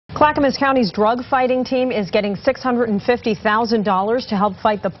Clackamas County's drug fighting team is getting $650,000 to help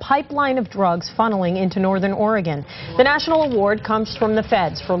fight the pipeline of drugs funneling into northern Oregon. The national award comes from the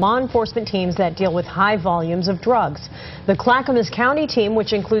feds for law enforcement teams that deal with high volumes of drugs. The Clackamas County team,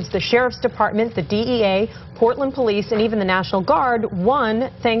 which includes the Sheriff's Department, the DEA, Portland Police, and even the National Guard,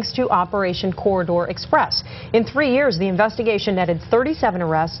 won thanks to Operation Corridor Express. In 3 years, the investigation netted 37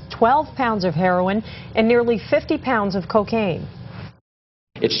 arrests, 12 pounds of heroin, and nearly 50 pounds of cocaine.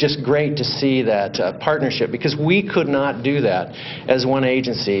 It's just great to see that partnership, because we could not do that as one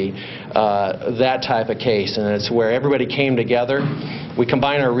agency, that type of case, and it's where everybody came together. We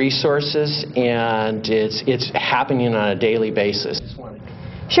combine our resources, and it's happening on a daily basis.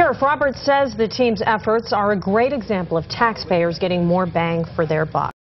 Sheriff Roberts says the team's efforts are a great example of taxpayers getting more bang for their buck.